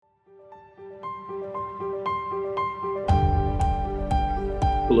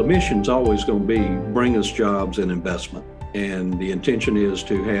Well, the mission's always going to be bring us jobs and investment. And the intention is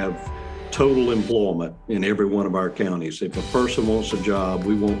to have total employment in every one of our counties. If a person wants a job,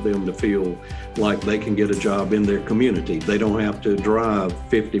 we want them to feel like they can get a job in their community. They don't have to drive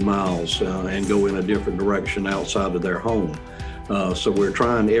 50 miles and go in a different direction outside of their home. So we're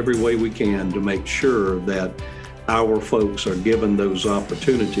trying every way we can to make sure that our folks are given those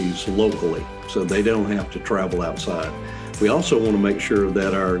opportunities locally so they don't have to travel outside. We also want to make sure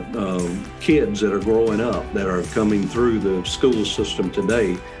that our kids that are growing up, that are coming through the school system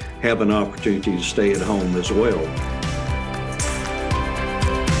today, have an opportunity to stay at home as well.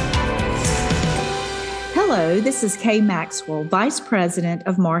 Hello, this is Kay Maxwell, Vice President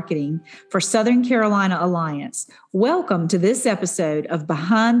of Marketing for Southern Carolina Alliance. Welcome to this episode of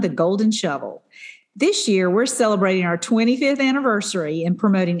Behind the Golden Shovel. This year, we're celebrating our 25th anniversary in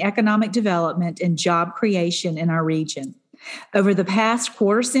promoting economic development and job creation in our region. Over the past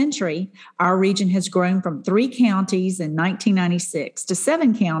quarter century, our region has grown from 3 counties in 1996 to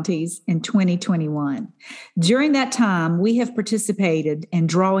 7 counties in 2021. During that time, we have participated in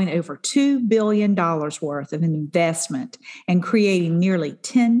drawing over $2 billion worth of investment and creating nearly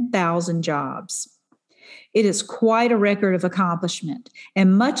 10,000 jobs. It is quite a record of accomplishment,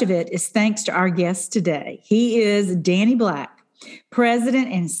 and much of it is thanks to our guest today. He is Danny Black, President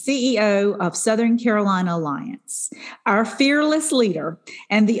and CEO of Southern Carolina Alliance, our fearless leader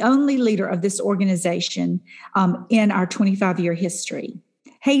and the only leader of this organization in our 25-year history.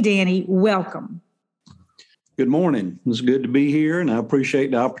 Hey, Danny, welcome. Good morning. It's good to be here, and I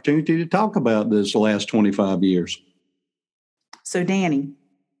appreciate the opportunity to talk about this last 25 years. So, Danny,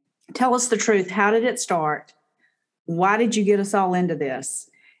 tell us the truth. How did it start? Why did you get us all into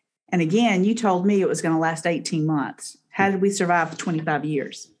this? And again, you told me it was going to last 18 months. How did we survive for 25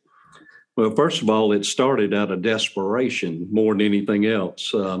 years? Well, first of all, it started out of desperation more than anything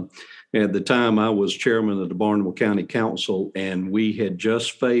else. At the time, I was chairman of the Barnwell County Council, and we had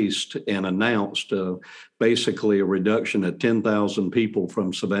just faced and announced basically a reduction of 10,000 people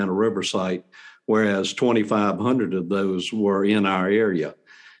from Savannah Riverside, whereas 2,500 of those were in our area.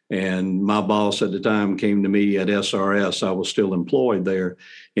 And my boss at the time came to me at SRS. I was still employed there.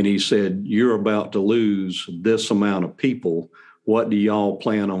 And he said, "You're about to lose this amount of people. What do y'all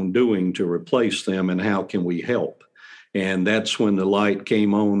plan on doing to replace them, and how can we help?" And that's when the light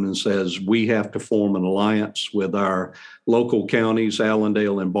came on and says, we have to form an alliance with our local counties,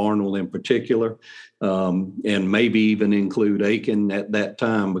 Allendale and Barnwell in particular, and maybe even include Aiken at that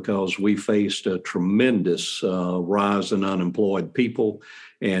time, because we faced a tremendous rise in unemployed people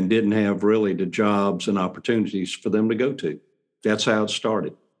and didn't have really the jobs and opportunities for them to go to. That's how it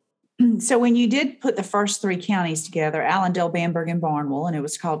started. So when you did put the first 3 counties together, Allendale, Bamberg, and Barnwell, and it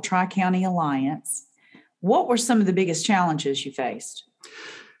was called Tri-County Alliance, what were some of the biggest challenges you faced?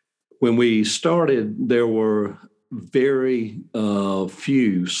 When we started, there were very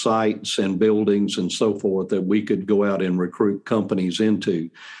few sites and buildings and so forth that we could go out and recruit companies into.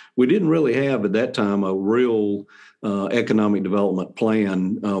 We didn't really have at that time a real economic development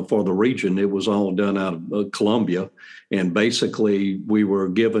plan for the region. It was all done out of Columbia. And basically, we were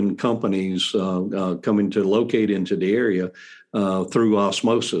given companies coming to locate into the area through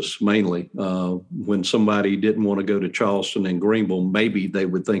osmosis, mainly. When somebody didn't want to go to Charleston and Greenville, maybe they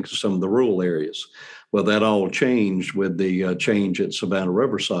would think of some of the rural areas. Well, that all changed with the change at Savannah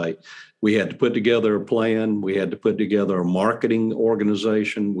Riverside. We had to put together a plan. We had to put together a marketing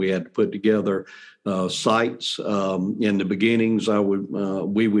organization. We had to put together sites. In the beginnings,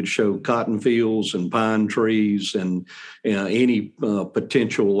 we would show cotton fields and pine trees and any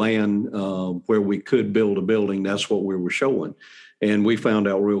potential land where we could build a building. That's what we were showing. And we found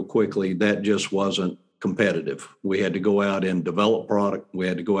out real quickly that just wasn't competitive. We had to go out and develop product. We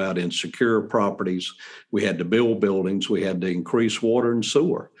had to go out and secure properties. We had to build buildings. We had to increase water and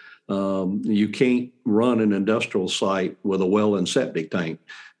sewer. You can't run an industrial site with a well and septic tank.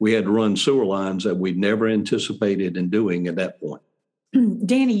 We had to run sewer lines that we'd never anticipated in doing at that point.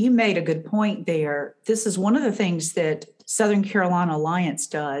 Danny, you made a good point there. This is one of the things that Southern Carolina Alliance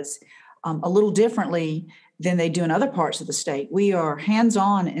does a little differently than they do in other parts of the state. We are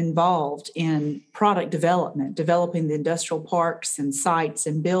hands-on involved in product development, developing the industrial parks and sites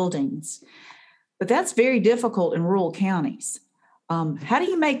and buildings. But that's very difficult in rural counties. How do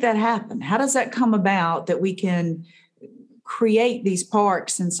you make that happen? How does that come about that we can create these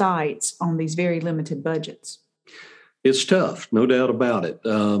parks and sites on these very limited budgets? It's tough, no doubt about it.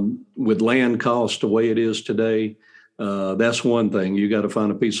 With land cost the way it is today, that's one thing. You got to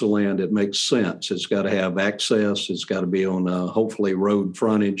find a piece of land that makes sense. It's got to have access. It's got to be on hopefully road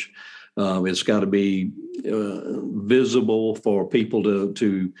frontage. It's got to be visible for people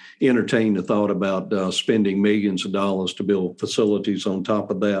to entertain the thought about spending millions of dollars to build facilities on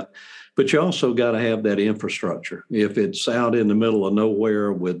top of that. But you also got to have that infrastructure. If it's out in the middle of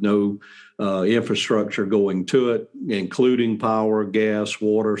nowhere with no infrastructure going to it, including power, gas,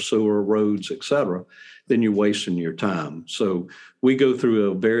 water, sewer, roads, et cetera, then you're wasting your time. So we go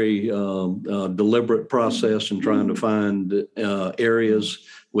through a very deliberate process in trying to find areas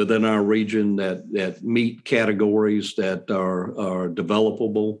within our region that meet categories that are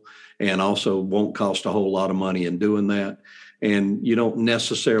developable and also won't cost a whole lot of money in doing that. And you don't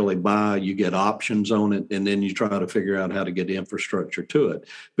necessarily buy, you get options on it, and then you try to figure out how to get infrastructure to it.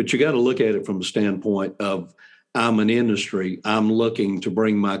 But you got to look at it from the standpoint of, I'm an industry, I'm looking to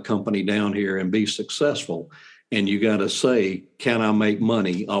bring my company down here and be successful. And you got to say, can I make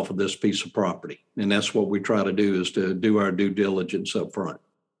money off of this piece of property? And that's what we try to do, is to do our due diligence up front.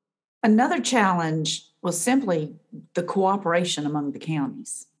 Another challenge was simply the cooperation among the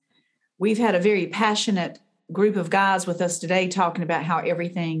counties. We've had a very passionate group of guys with us today talking about how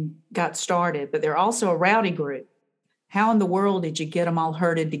everything got started, but they're also a rowdy group. How in the world did you get them all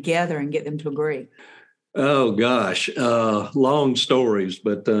herded together and get them to agree? Oh, gosh, long stories,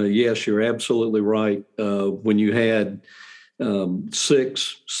 but yes, you're absolutely right. When you had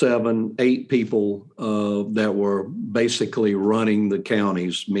 6, 7, 8 people that were basically running the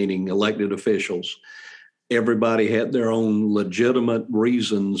counties, meaning elected officials, everybody had their own legitimate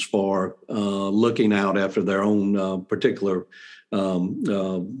reasons for looking out after their own particular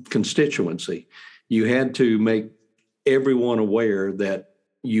constituency. You had to make everyone aware that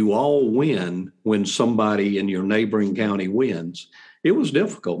you all win when somebody in your neighboring county wins. It was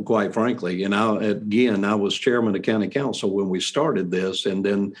difficult, quite frankly. And I was chairman of county council when we started this. And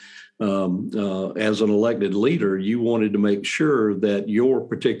then as an elected leader, you wanted to make sure that your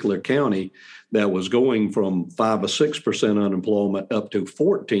particular county that was going from 5 or 6% unemployment up to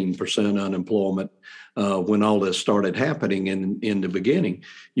 14% unemployment when all this started happening in the beginning,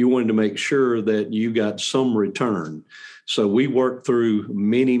 you wanted to make sure that you got some return. So we worked through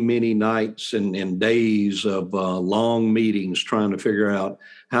many, many nights and days of long meetings trying to figure out,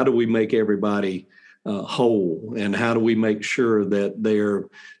 how do we make everybody whole, and how do we make sure that they're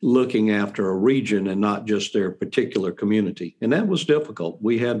looking after a region and not just their particular community. And that was difficult.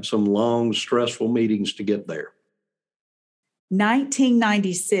 We had some long, stressful meetings to get there.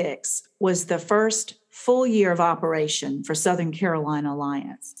 1996 was the first full year of operation for Southern Carolina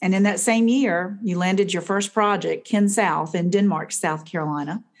Alliance. And in that same year, you landed your first project, Ken South, in Denmark, South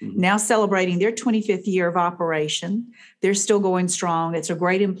Carolina, now celebrating their 25th year of operation. They're still going strong. It's a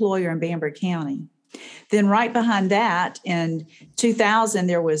great employer in Bamberg County. Then right behind that, in 2000,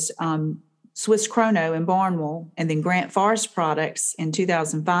 there was Swiss Chrono in Barnwell, and then Grant Forest Products in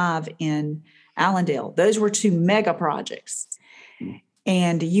 2005 in Allendale. Those were 2 mega projects.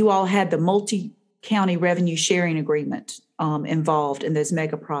 And you all had the multi-county revenue sharing agreement involved in those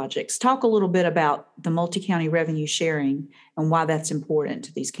mega projects. Talk a little bit about the multi-county revenue sharing and why that's important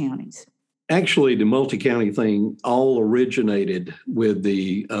to these counties. Actually, the multi-county thing all originated with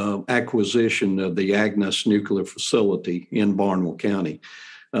the acquisition of the Agnes nuclear facility in Barnwell County.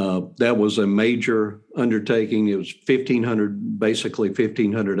 That was a major undertaking. It was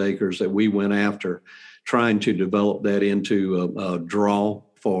 1,500 acres that we went after, trying to develop that into a draw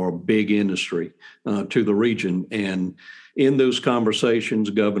for big industry to the region. And in those conversations,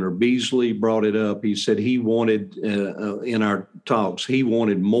 Governor Beasley brought it up. He said he wanted, in our talks, he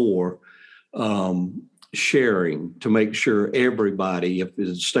wanted more sharing to make sure everybody, if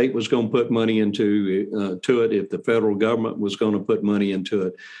the state was going to put money into it, if the federal government was going to put money into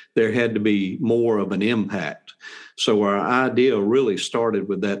it, there had to be more of an impact. So our idea really started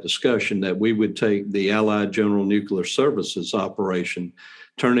with that discussion that we would take the Allied General Nuclear Services operation,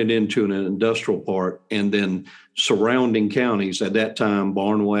 turn it into an industrial park, and then surrounding counties, at that time,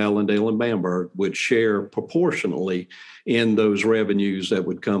 Barnwell, Allendale, and Bamberg, would share proportionately in those revenues that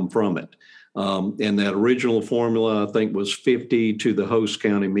would come from it. And that original formula, I think, was 50 to the host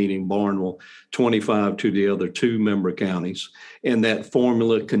county, meaning Barnwell, 25 to the other 2 member counties. And that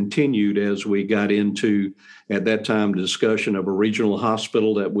formula continued as we got into, at that time, the discussion of a regional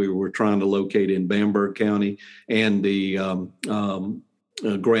hospital that we were trying to locate in Bamberg County, and the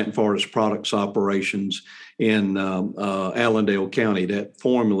Grant Forest Products operations in Allendale County. That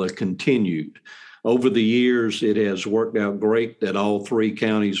formula continued. Over the years, it has worked out great that all 3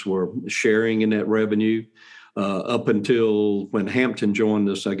 counties were sharing in that revenue up until when Hampton joined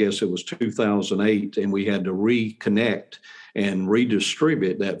us. I guess it was 2008, and we had to reconnect and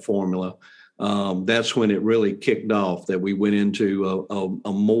redistribute that formula that's when it really kicked off, that we went into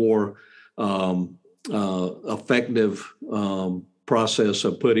a more effective process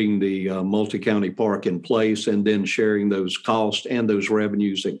of putting the multi-county park in place and then sharing those costs and those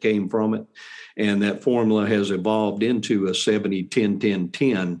revenues that came from it. And that formula has evolved into a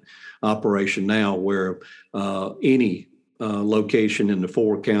 70-10-10-10 operation now, where any location in the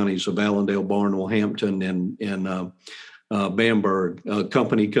 4 counties of Allendale, Barnwell, Hampton, and Bamberg, a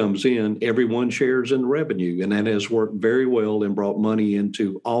company comes in, everyone shares in the revenue, and that has worked very well and brought money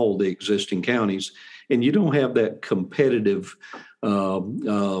into all the existing counties. And you don't have that competitive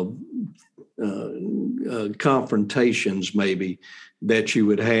confrontations maybe that you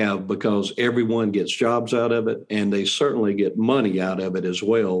would have, because everyone gets jobs out of it, and they certainly get money out of it as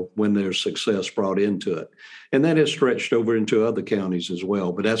well when there's success brought into it. And that has stretched over into other counties as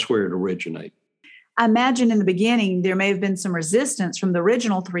well, but that's where it originated. I imagine in the beginning, there may have been some resistance from the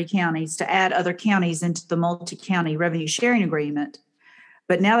original 3 counties to add other counties into the multi-county revenue sharing agreement.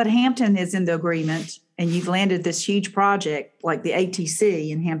 But now that Hampton is in the agreement and you've landed this huge project like the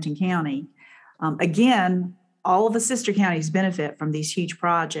ATC in Hampton County, again, all of the sister counties benefit from these huge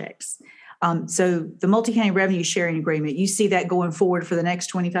projects. So the multi-county revenue sharing agreement, you see that going forward for the next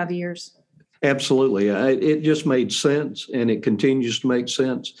 25 years? Absolutely. It just made sense, and it continues to make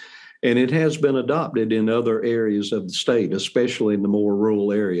sense. And it has been adopted in other areas of the state, especially in the more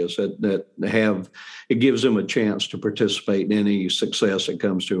rural areas that have, it gives them a chance to participate in any success that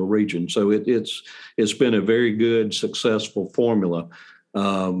comes to a region. So it's been a very good, successful formula.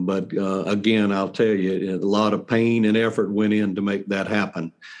 But again, I'll tell you, a lot of pain and effort went in to make that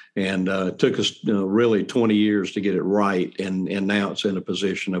happen. And it took us really 20 years to get it right. And now it's in a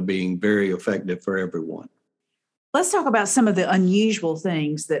position of being very effective for everyone. Let's talk about some of the unusual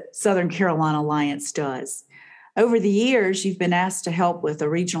things that Southern Carolina Alliance does. Over the years, you've been asked to help with a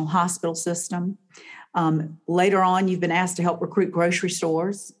regional hospital system. Later on, you've been asked to help recruit grocery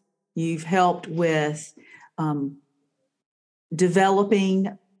stores. You've helped with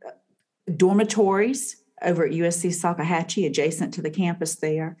developing dormitories over at USC Salkehatchie, adjacent to the campus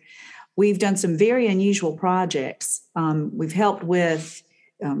there. We've done some very unusual projects. We've helped with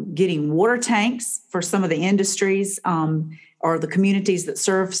getting water tanks for some of the industries or the communities that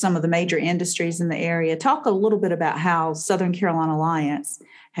serve some of the major industries in the area. Talk a little bit about how Southern Carolina Alliance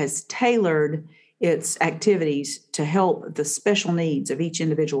has tailored its activities to help the special needs of each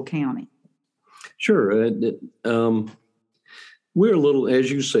individual county. Sure. We're a little,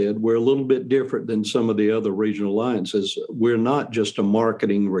 as you said, we're a little bit different than some of the other regional alliances. We're not just a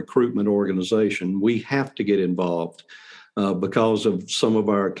marketing recruitment organization. We have to get involved because of some of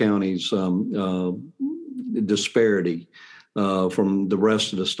our counties' disparity from the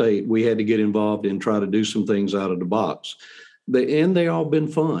rest of the state. We had to get involved and try to do some things out of the box. And they all been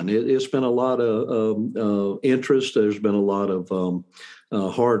fun. It's been a lot of interest. There's been a lot of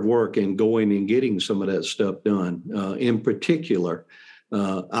hard work in going and getting some of that stuff done. In particular,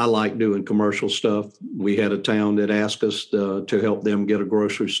 I like doing commercial stuff. We had a town that asked us to help them get a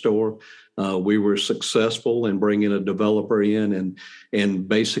grocery store. We were successful in bringing a developer in and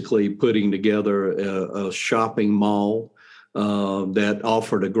basically putting together a shopping mall that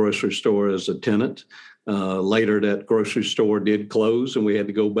offered a grocery store as a tenant. Later, that grocery store did close, and we had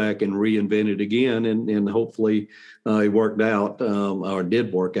to go back and reinvent it again. And hopefully it worked out, or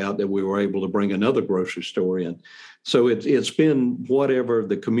did work out, that we were able to bring another grocery store in. So it's been whatever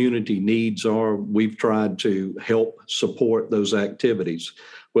the community needs are. We've tried to help support those activities,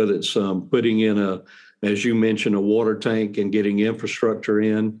 whether it's putting in as you mentioned, a water tank and getting infrastructure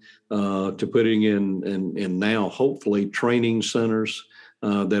in, to putting in and now hopefully training centers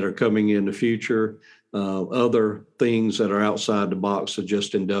that are coming in the future. Other things that are outside the box of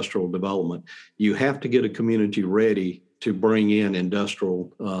just industrial development. You have to get a community ready to bring in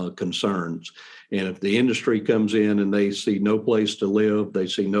industrial concerns. And if the industry comes in and they see no place to live, they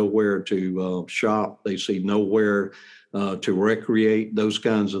see nowhere to shop, they see nowhere to recreate, those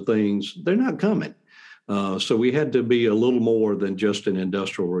kinds of things, they're not coming. So we had to be a little more than just an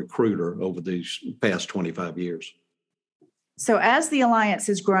industrial recruiter over these past 25 years. So as the Alliance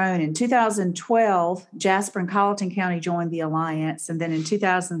has grown, in 2012, Jasper and Colleton County joined the Alliance. And then in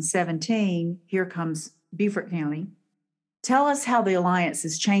 2017, here comes Beaufort County. Tell us how the Alliance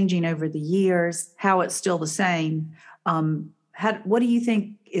is changing over the years, how it's still the same. What do you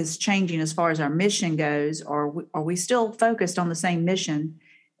think is changing as far as our mission goes? Or are we still focused on the same mission?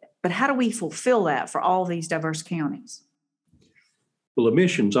 But how do we fulfill that for all these diverse counties? Well, the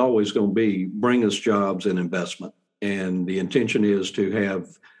mission's always going to be bring us jobs and investment. And the intention is to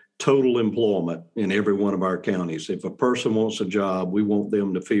have total employment in every one of our counties. If a person wants a job, we want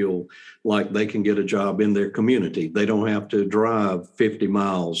them to feel like they can get a job in their community. They don't have to drive 50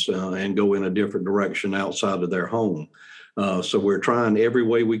 miles and go in a different direction outside of their home. So we're trying every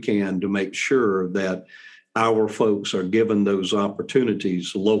way we can to make sure that our folks are given those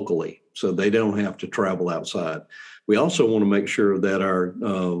opportunities locally so they don't have to travel outside. We also want to make sure that our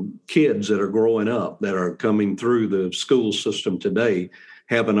kids that are growing up, that are coming through the school system today,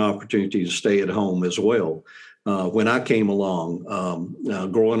 have an opportunity to stay at home as well. When I came along,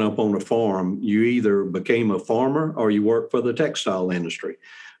 growing up on a farm, you either became a farmer or you worked for the textile industry.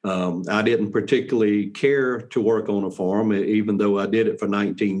 I didn't particularly care to work on a farm, even though I did it for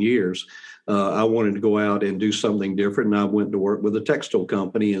 19 years. I wanted to go out and do something different, and I went to work with a textile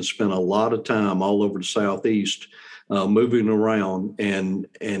company and spent a lot of time all over the Southeast moving around, and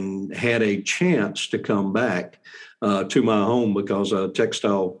had a chance to come back to my home because a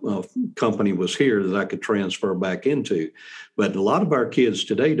textile company was here that I could transfer back into. But a lot of our kids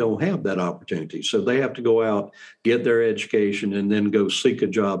today don't have that opportunity. So they have to go out, get their education, and then go seek a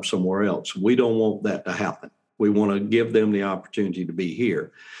job somewhere else. We don't want that to happen. We want to give them the opportunity to be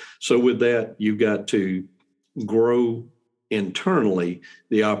here. So with that, you've got to grow internally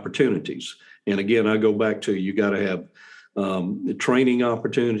the opportunities. And again, I go back to, you got to have the training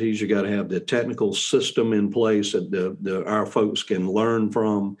opportunities. You got to have the technical system in place that our folks can learn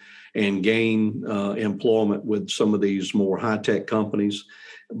from and gain employment with some of these more high-tech companies.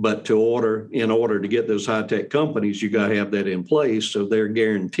 But in order to get those high-tech companies, you got to have that in place so they're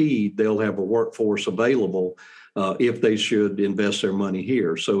guaranteed they'll have a workforce available if they should invest their money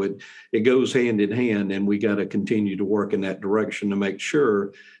here. So it goes hand in hand, and we got to continue to work in that direction to make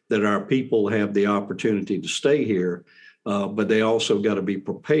sure that our people have the opportunity to stay here, but they also got to be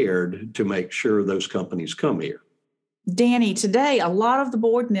prepared to make sure those companies come here. Danny, today, a lot of the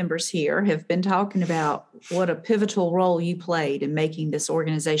board members here have been talking about what a pivotal role you played in making this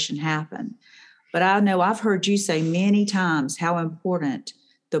organization happen. But I know I've heard you say many times how important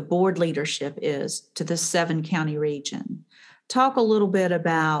the board leadership is to the 7-county region. Talk a little bit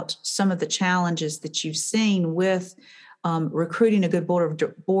about some of the challenges that you've seen with recruiting a good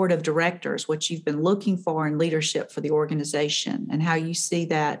board of directors, what you've been looking for in leadership for the organization, and how you see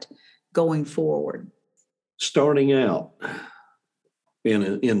that going forward. Starting out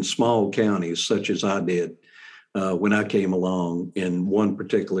in small counties, such as I did when I came along in one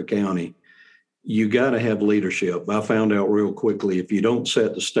particular county, you got to have leadership. I found out real quickly, if you don't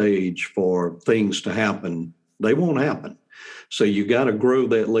set the stage for things to happen, they won't happen. So you got to grow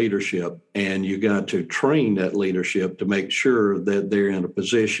that leadership, and you got to train that leadership to make sure that they're in a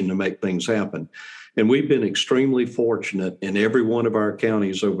position to make things happen. And we've been extremely fortunate in every one of our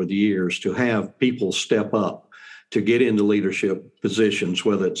counties over the years to have people step up to get into leadership positions,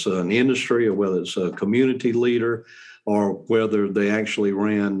 whether it's an industry or whether it's a community leader, or whether they actually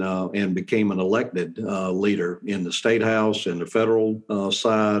ran and became an elected leader in the state house, in the federal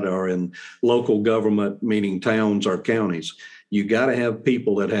side, or in local government, meaning towns or counties. You got to have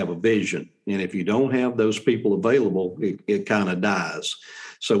people that have a vision. And if you don't have those people available, it kind of dies.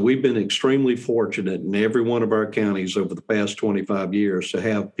 So we've been extremely fortunate in every one of our counties over the past 25 years to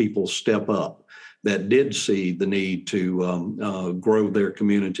have people step up that did see the need to grow their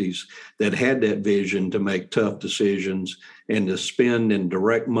communities, that had that vision to make tough decisions and to spend and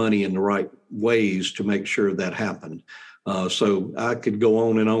direct money in the right ways to make sure that happened. So I could go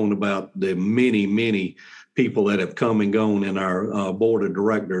on and on about the many, many people that have come and gone in our board of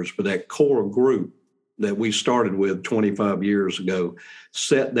directors, but that core group that we started with 25 years ago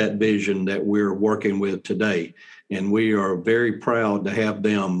set that vision that we're working with today. And we are very proud to have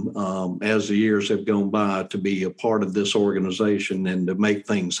them, as the years have gone by, to be a part of this organization and to make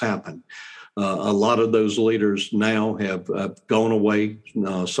things happen. A lot of those leaders now have gone away.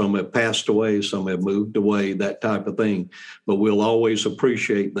 Some have passed away, some have moved away, that type of thing. But we'll always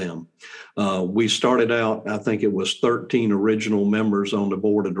appreciate them. We started out, I think it was 13 original members on the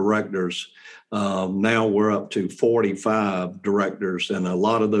board of directors. Now we're up to 45 directors, and a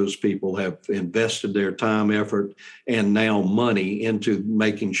lot of those people have invested their time, effort, and now money into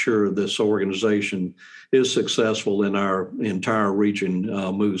making sure this organization is successful and our entire region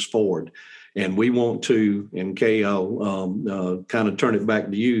moves forward. And we want to, and Kay, I'll kind of turn it back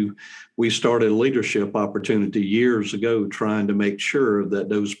to you. We started a leadership opportunity years ago trying to make sure that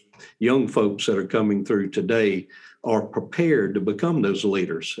those young folks that are coming through today are prepared to become those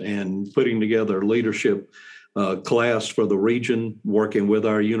leaders, and putting together a leadership class for the region, working with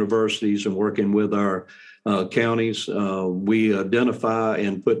our universities and working with our counties. We identify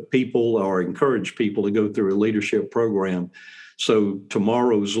and put people or encourage people to go through a leadership program So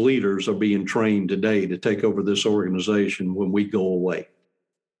tomorrow's leaders are being trained today to take over this organization when we go away.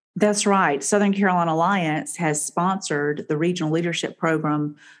 That's right. Southern Carolina Alliance has sponsored the Regional Leadership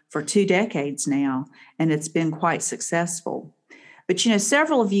Program for 2 decades now, and it's been quite successful. But,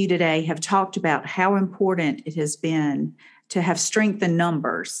 several of you today have talked about how important it has been to have strength in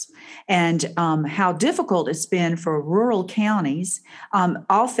numbers and how difficult it's been for rural counties.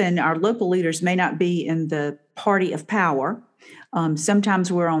 Often our local leaders may not be in the party of power.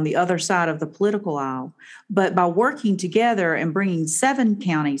 Sometimes we're on the other side of the political aisle. But by working together and bringing 7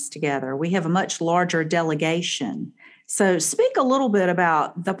 counties together, we have a much larger delegation. So speak a little bit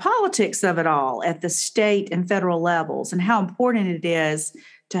about the politics of it all at the state and federal levels and how important it is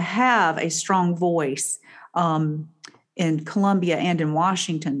to have a strong voice in Columbia and in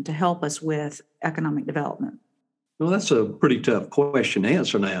Washington to help us with economic development. Well, that's a pretty tough question to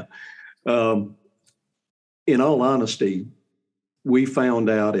answer now. In all honesty, we found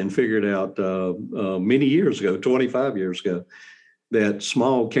out and figured out many years ago, 25 years ago, that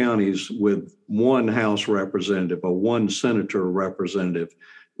small counties with one House representative or one senator representative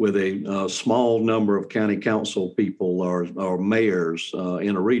with a small number of county council people or mayors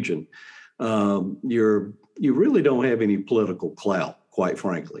in a region, you really don't have any political clout, quite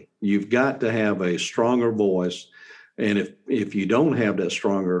frankly. You've got to have a stronger voice. And if you don't have that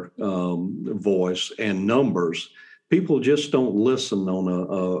stronger voice and numbers, people just don't listen on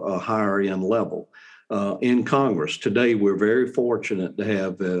a higher end level. In Congress congress we're very fortunate to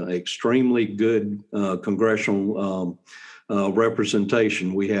have extremely good congressional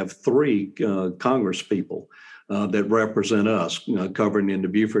representation. We have 3 Congress people that represent us, covering in the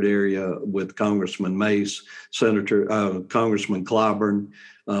Beaufort area with Congressman Mace, Congressman Clyburn,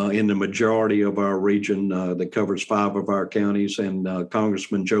 in the majority of our region that covers 5 of our counties, and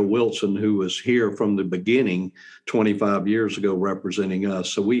Congressman Joe Wilson, who was here from the beginning 25 years ago representing us.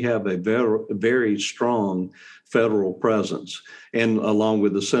 So we have a very, very strong federal presence. And along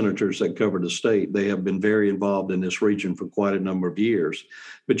with the senators that cover the state, they have been very involved in this region for quite a number of years.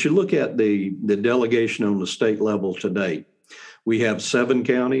 But you look at the delegation on the state level today, we have 7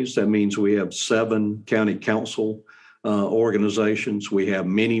 counties. That means we have 7 county council organizations. We have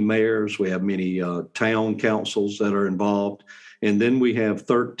many mayors. We have many town councils that are involved. And then we have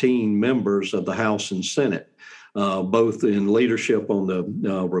 13 members of the House and Senate, both in leadership on the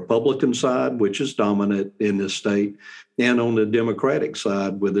Republican side, which is dominant in this state, and on the Democratic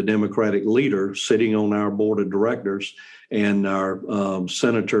side with the Democratic leader sitting on our board of directors, and our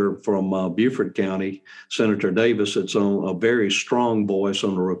senator from Beaufort County, Senator Davis, it's on a very strong voice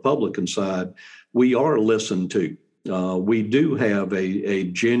on the Republican side. We are listened to. We do have a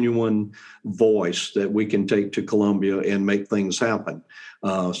genuine voice that we can take to Columbia and make things happen.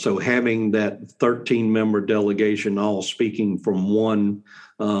 So having that 13-member delegation all speaking from one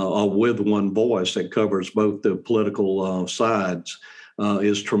or with one voice that covers both the political sides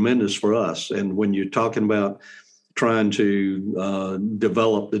is tremendous for us. And when you're talking about trying to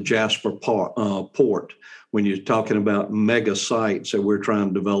develop the Jasper Port, when you're talking about mega sites that we're trying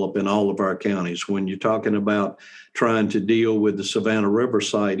to develop in all of our counties, when you're talking about trying to deal with the Savannah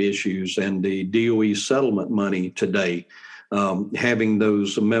Riverside issues and the DOE settlement money today, having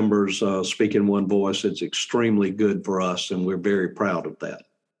those members speak in one voice, it's extremely good for us, and we're very proud of that.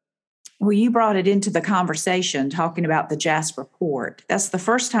 Well, you brought it into the conversation talking about the Jasper Port. That's the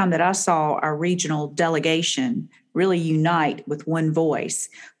first time that I saw our regional delegation really unite with one voice,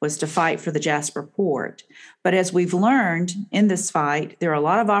 was to fight for the Jasper Port. But as we've learned in this fight, there are a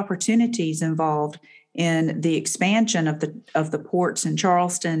lot of opportunities involved in the expansion of the ports in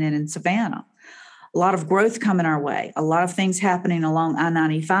Charleston and in Savannah. A lot of growth coming our way, a lot of things happening along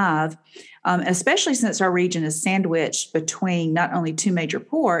I-95, especially since our region is sandwiched between not only 2 major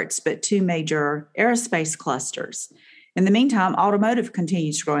ports, but 2 major aerospace clusters. In the meantime, automotive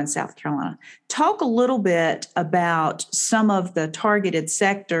continues to grow in South Carolina. Talk a little bit about some of the targeted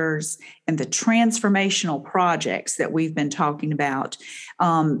sectors and the transformational projects that we've been talking about,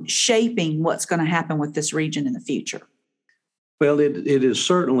 shaping what's going to happen with this region in the future. Well, it has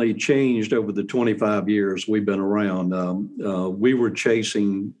certainly changed over the 25 years we've been around. We were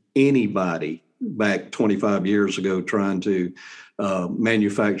chasing anybody back 25 years ago trying to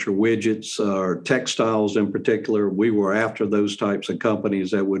manufacture widgets or textiles in particular. We were after those types of companies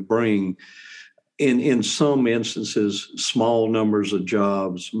that would bring, in some instances, small numbers of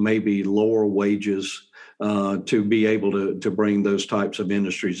jobs, maybe lower wages, to be able to bring those types of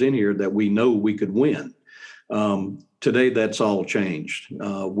industries in here that we know we could win. Today, that's all changed.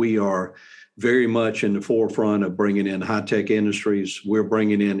 We are very much in the forefront of bringing in high-tech industries. We're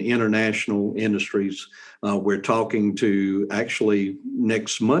bringing in international industries. We're talking to, actually,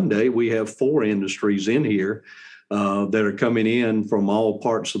 next Monday, we have 4 industries in here that are coming in from all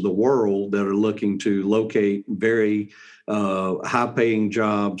parts of the world that are looking to locate very high-paying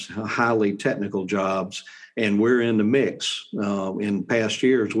jobs, highly technical jobs, and we're in the mix. In past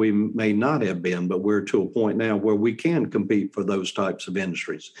years, we may not have been, but we're to a point now where we can compete for those types of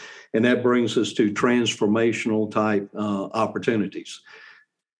industries. And that brings us to transformational type opportunities.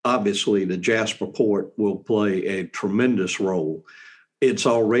 Obviously, the Jasper Port will play a tremendous role. It's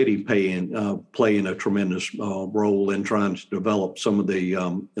already playing a tremendous role in trying to develop some of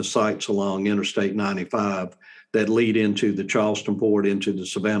the sites along Interstate 95 that lead into the Charleston Port, into the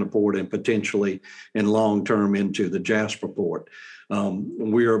Savannah Port, and potentially in long term into the Jasper Port.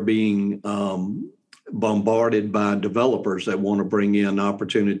 We are being bombarded by developers that want to bring in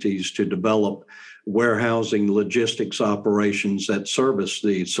opportunities to develop warehousing logistics operations that service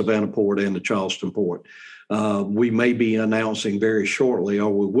the Savannah Port and the Charleston Port. We may be announcing very shortly,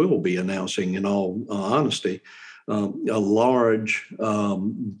 or we will be announcing in all honesty, a large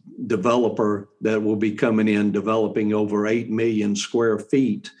developer that will be coming in, developing over 8 million square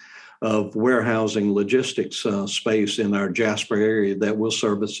feet of warehousing logistics space in our Jasper area that will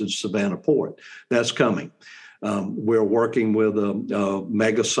service the Savannah Port. That's coming. We're working with a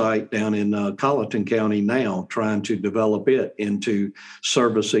mega site down in Colleton County now, trying to develop it into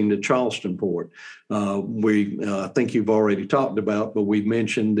servicing the Charleston Port. I think you've already talked about, but we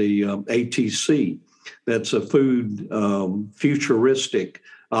mentioned the ATC. That's a food futuristic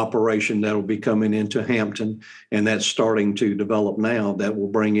operation that will be coming into Hampton, and that's starting to develop now. That will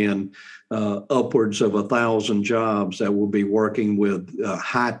bring in upwards of 1,000 jobs that will be working with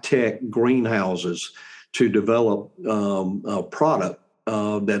high-tech greenhouses to develop a product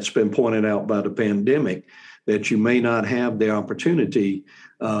that's been pointed out by the pandemic that you may not have the opportunity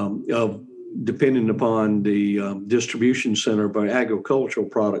of, depending upon the distribution center of our agricultural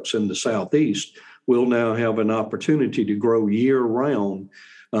products in the Southeast. We'll now have an opportunity to grow year-round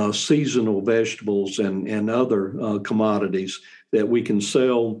seasonal vegetables and other commodities that we can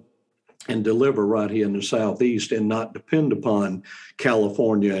sell and deliver right here in the Southeast, and not depend upon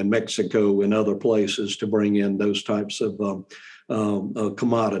California and Mexico and other places to bring in those types of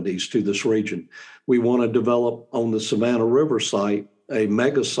commodities to this region. We want to develop on the Savannah River site a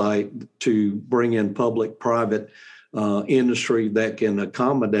mega site to bring in public-private industry that can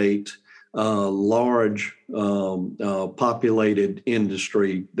accommodate large populated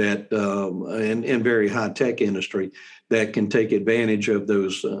industry that and very high-tech industry that can take advantage of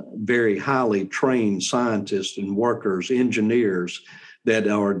those very highly trained scientists and workers, engineers that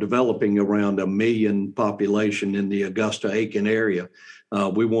are developing around 1 million population in the Augusta-Aiken area.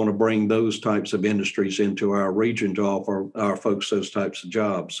 We want to bring those types of industries into our region to offer our folks those types of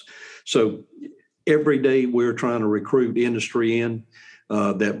jobs. So every day we're trying to recruit industry in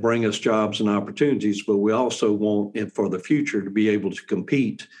that bring us jobs and opportunities, but we also want it for the future to be able to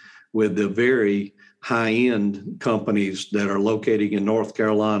compete with the very high-end companies that are located in North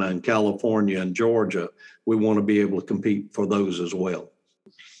Carolina and California and Georgia. We want to be able to compete for those as well.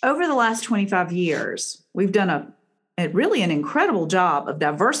 Over the last 25 years, we've done a really an incredible job of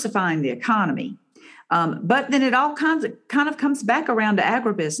diversifying the economy. But then it all kind of comes back around to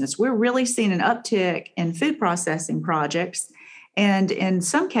agribusiness. We're really seeing an uptick in food processing projects. And in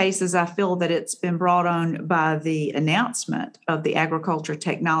some cases, I feel that it's been brought on by the announcement of the Agriculture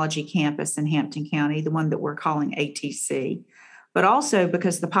Technology Campus in Hampton County, the one that we're calling ATC, but also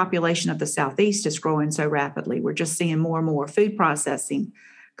because the population of the Southeast is growing so rapidly. We're just seeing more and more food processing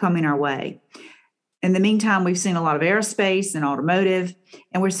coming our way. In the meantime, we've seen a lot of aerospace and automotive,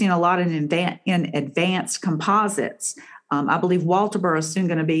 and we're seeing a lot in advanced composites. I believe Walterboro is soon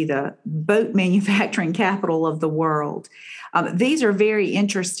going to be the boat manufacturing capital of the world. These are very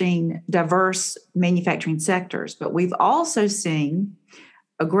interesting, diverse manufacturing sectors, but we've also seen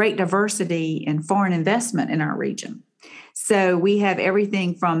a great diversity in foreign investment in our region. So we have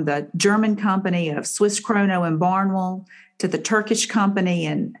everything from the German company of Swiss Chrono in Barnwell to the Turkish company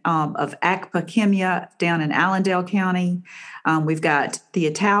of Akpa Kimya down in Allendale County. We've got the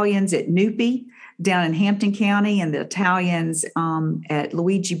Italians at Nupi down in Hampton County, and the Italians at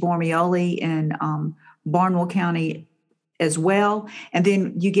Luigi Bormioli in Barnwell County as well. And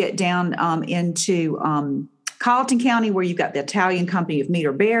then you get down into Colleton County, where you've got the Italian company of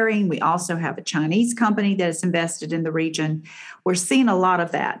Meter Bearing. We also have a Chinese company that is invested in the region. We're seeing a lot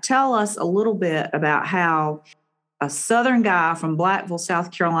of that. Tell us a little bit about how a Southern guy from Blackville,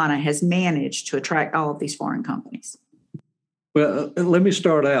 South Carolina, has managed to attract all of these foreign companies. Well, let me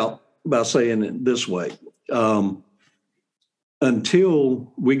start out. by saying it this way.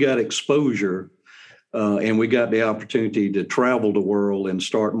 Until we got exposure and we got the opportunity to travel the world and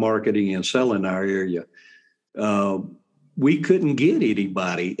start marketing and selling our area, we couldn't get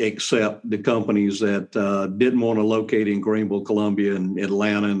anybody except the companies that didn't want to locate in Greenville, Columbia, and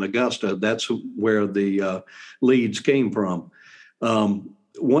Atlanta and Augusta. That's where the leads came from.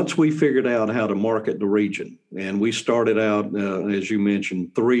 Once we figured out how to market the region, and we started out, as you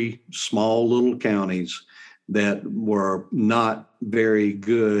mentioned, 3 small little counties that were not very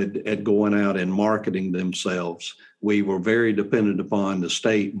good at going out and marketing themselves. We were very dependent upon the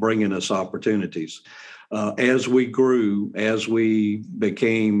state bringing us opportunities. As we grew, as we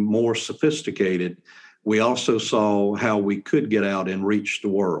became more sophisticated, we also saw how we could get out and reach the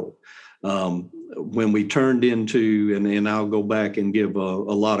world. When we turned into, and I'll go back and give a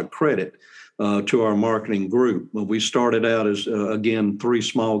lot of credit to our marketing group. We started out as, again, 3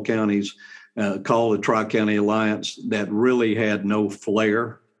 small counties called the Tri-County Alliance that really had no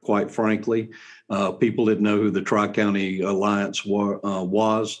flair, quite frankly. People didn't know who the Tri-County Alliance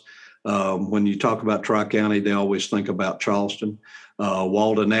was. When you talk about Tri-County, they always think about Charleston.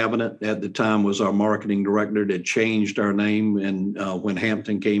 Walden Avenant at the time was our marketing director that changed our name. And when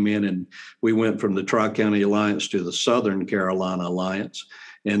Hampton came in, and we went from the Tri-County Alliance to the Southern Carolina Alliance.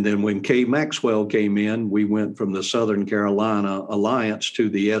 And then when Kay Maxwell came in, we went from the Southern Carolina Alliance to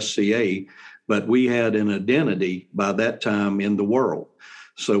the SCA, but we had an identity by that time in the world.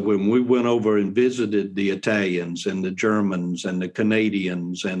 So when we went over and visited the Italians and the Germans and the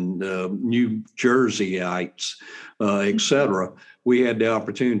Canadians and New Jerseyites, et cetera, we had the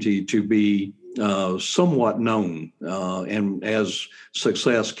opportunity to be somewhat known. And as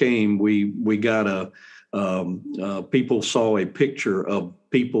success came, we got people saw a picture of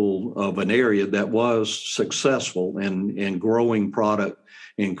people of an area that was successful and growing product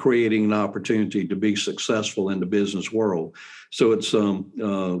and creating an opportunity to be successful in the business world. So it's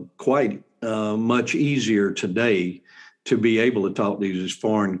quite much easier today to be able to talk to these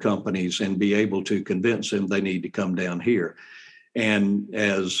foreign companies and be able to convince them they need to come down here. And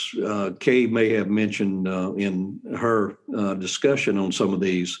as Kay may have mentioned in her discussion on some of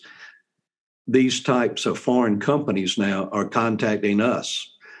these types of foreign companies now are contacting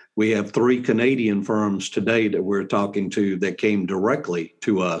us. We have 3 Canadian firms today that we're talking to that came directly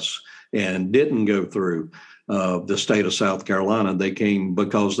to us and didn't go through the state of South Carolina. They came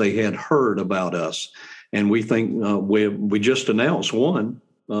because they had heard about us. And we think we just announced one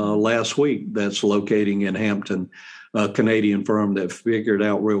last week that's locating in Hampton, a Canadian firm that figured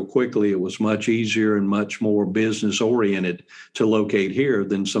out real quickly it was much easier and much more business oriented to locate here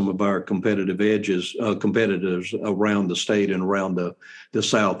than some of our competitors around the state and around the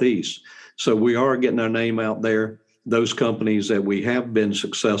Southeast. So we are getting our name out there. Those companies that we have been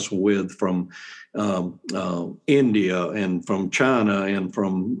successful with from India and from China and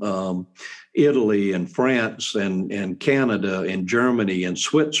from Italy and France and Canada and Germany and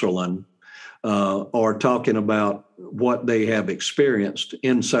Switzerland are talking about what they have experienced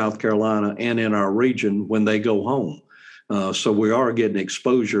in South Carolina and in our region when they go home. So we are getting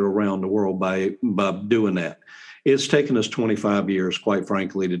exposure around the world by doing that. It's taken us 25 years, quite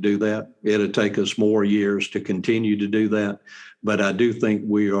frankly, to do that. It'll take us more years to continue to do that. But I do think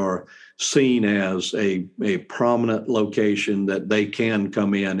we are seen as a prominent location that they can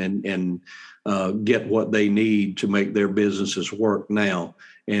come in and get what they need to make their businesses work now.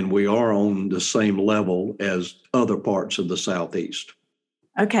 And we are on the same level as other parts of the Southeast.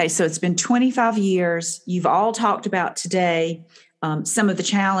 Okay, so it's been 25 years. You've all talked about today some of the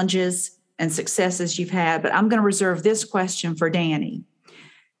challenges and successes you've had, but I'm going to reserve this question for Danny.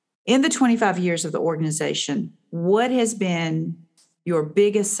 In the 25 years of the organization, what has been your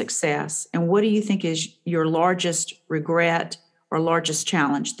biggest success, and what do you think is your largest regret or largest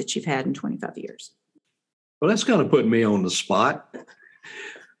challenge that you've had in 25 years? Well, that's kind of putting me on the spot.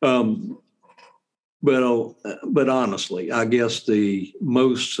 But honestly, I guess the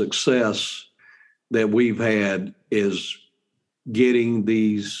most success that we've had is getting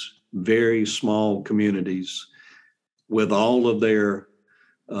these very small communities with all of their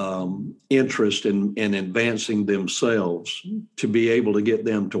interest in advancing themselves to be able to get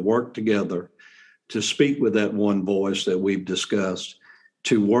them to work together, to speak with that one voice that we've discussed,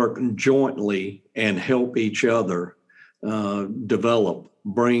 to work jointly and help each other develop,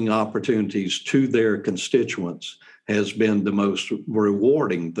 bring opportunities to their constituents has been the most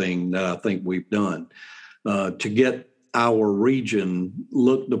rewarding thing that I think we've done. To get our region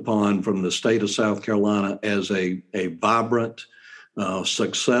looked upon from the state of South Carolina as a vibrant,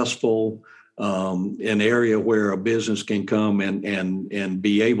 successful, an area where a business can come and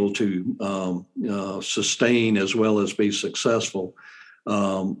be able to sustain as well as be successful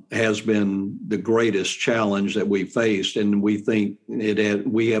has been the greatest challenge that we faced, and we think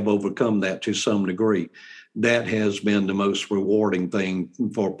we have overcome that to some degree. That has been the most rewarding thing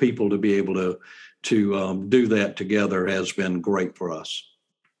for people to be able to do that together has been great for us.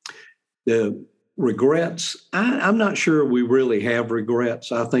 The regrets, I'm not sure we really have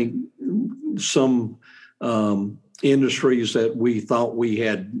regrets. I think some industries that we thought we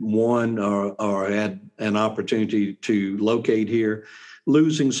had won or had an opportunity to locate here,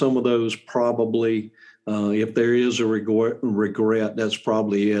 losing some of those probably, if there is a regret, that's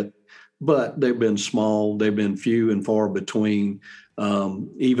probably it. But they've been small, they've been few and far between.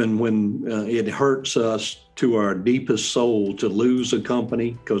 Even when it hurts us to our deepest soul to lose a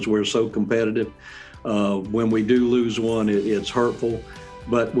company because we're so competitive, when we do lose one, it's hurtful.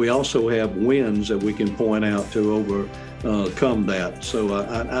 But we also have wins that we can point out to overcome that. So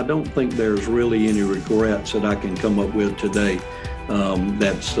I don't think there's really any regrets that I can come up with today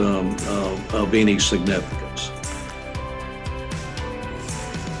that's of any significance.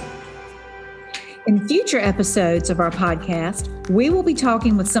 In future episodes of our podcast, we will be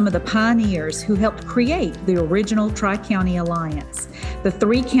talking with some of the pioneers who helped create the original Tri-County Alliance, the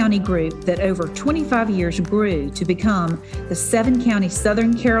 3-county group that over 25 years grew to become the 7-county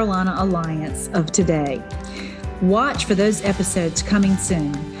Southern Carolina Alliance of today. Watch for those episodes coming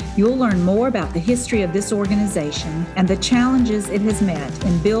soon. You'll learn more about the history of this organization and the challenges it has met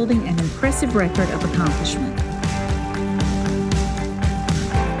in building an impressive record of accomplishment.